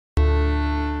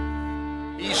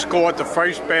He scored the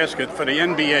first basket for the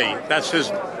NBA. That's his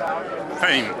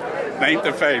fame, name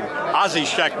to fame. Ossie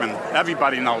Schectman,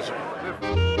 everybody knows him.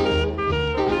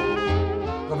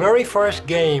 The very first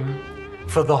game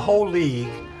for the whole league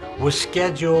was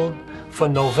scheduled for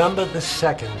November the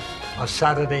 2nd, a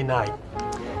Saturday night.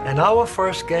 And our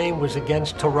first game was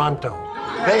against Toronto.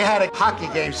 They had a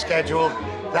hockey game scheduled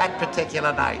that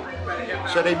particular night.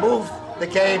 So they moved the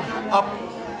game up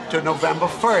to November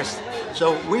 1st.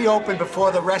 So we opened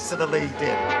before the rest of the league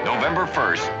did. November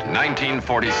 1st,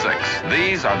 1946.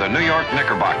 These are the New York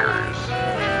Knickerbockers.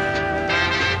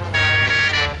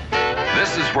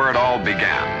 This is where it all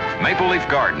began. Maple Leaf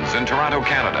Gardens in Toronto,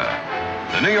 Canada.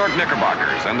 The New York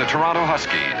Knickerbockers and the Toronto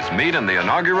Huskies meet in the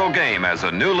inaugural game as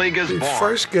a new league is born. The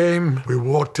first game, we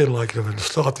walked in like to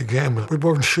start the game. We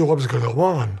weren't sure what was going to go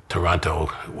on. Toronto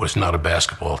was not a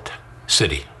basketball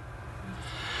city.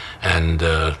 And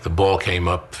the ball came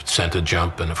up, center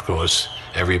jump, and of course,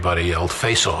 everybody yelled,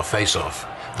 face off, face off.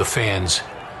 The fans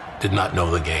did not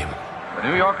know the game. The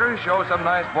New Yorkers show some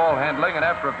nice ball handling, and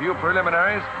after a few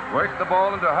preliminaries, work the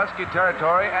ball into Husky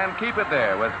territory and keep it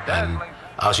there with dazzling...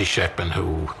 Ossie Schectman,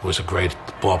 who was a great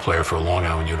ball player for Long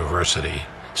Island University,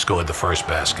 scored the first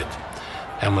basket.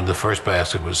 And when the first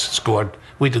basket was scored,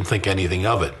 we didn't think anything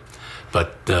of it.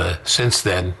 But since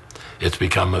then, it's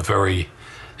become a very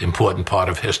important part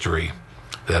of history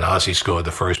that Ossie scored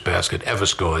the first basket ever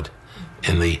scored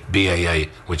in the BAA,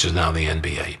 which is now the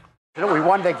NBA. You know, we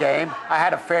won the game. I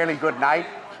had a fairly good night.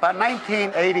 About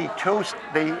 1982,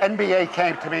 the NBA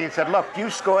came to me and said, look, you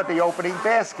scored the opening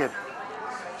basket.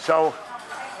 So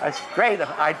that's great.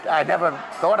 I never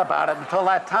thought about it until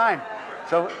that time.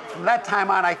 So from that time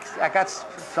on, I got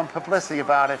some publicity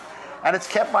about it, and it's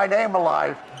kept my name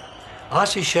alive.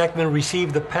 Ossie Schectman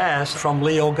received the pass from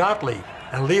Leo Gottlieb.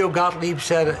 And Leo Gottlieb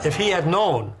said if he had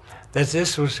known that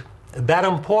this was that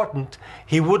important,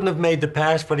 he wouldn't have made the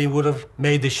pass, but he would have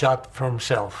made the shot for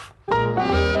himself.